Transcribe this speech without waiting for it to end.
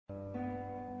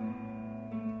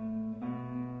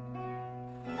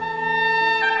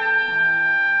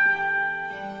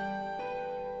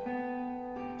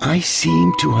I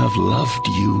seem to have loved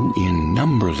you in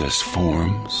numberless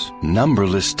forms,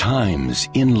 numberless times,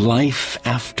 in life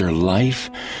after life,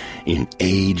 in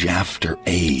age after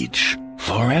age,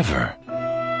 forever.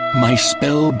 My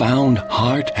spellbound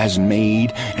heart has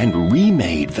made and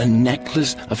remade the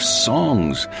necklace of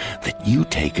songs that you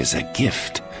take as a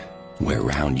gift, wear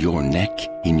round your neck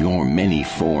in your many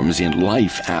forms, in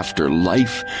life after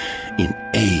life, in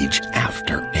age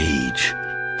after age,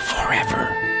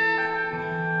 forever.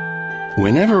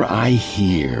 Whenever I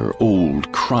hear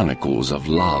old chronicles of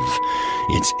love,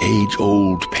 its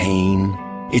age-old pain,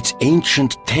 its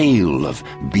ancient tale of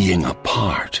being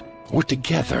apart or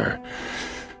together,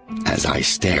 as I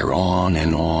stare on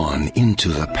and on into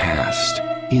the past,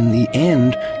 in the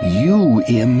end you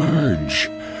emerge,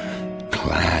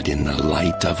 clad in the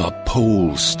light of a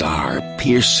pole star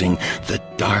piercing the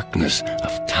darkness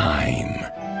of time.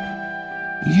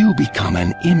 You become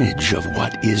an image of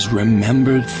what is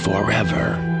remembered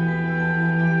forever.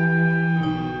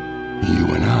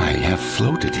 You and I have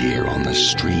floated here on the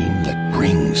stream that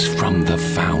brings from the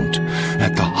fount,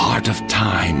 at the heart of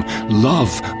time,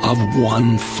 love of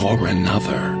one for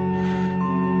another.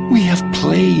 We have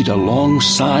played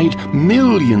alongside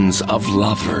millions of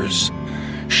lovers,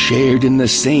 shared in the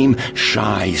same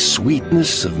shy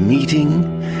sweetness of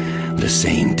meeting, the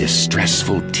same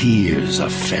distressful tears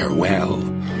of farewell.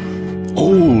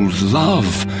 Old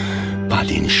love,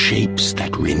 but in shapes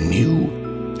that renew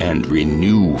and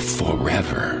renew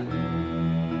forever.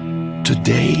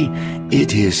 Today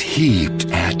it is heaped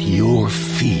at your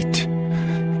feet.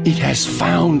 It has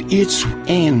found its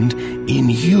end in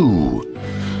you,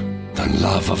 the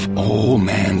love of all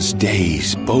man's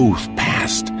days, both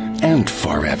past and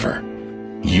forever.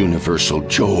 Universal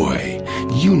joy,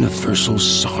 universal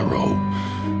sorrow,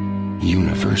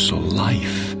 universal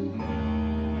life.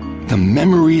 The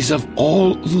memories of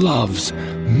all loves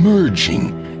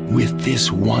merging with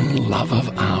this one love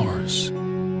of ours,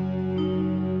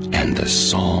 and the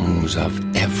songs of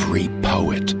every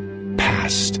poet,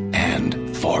 past and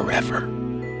forever.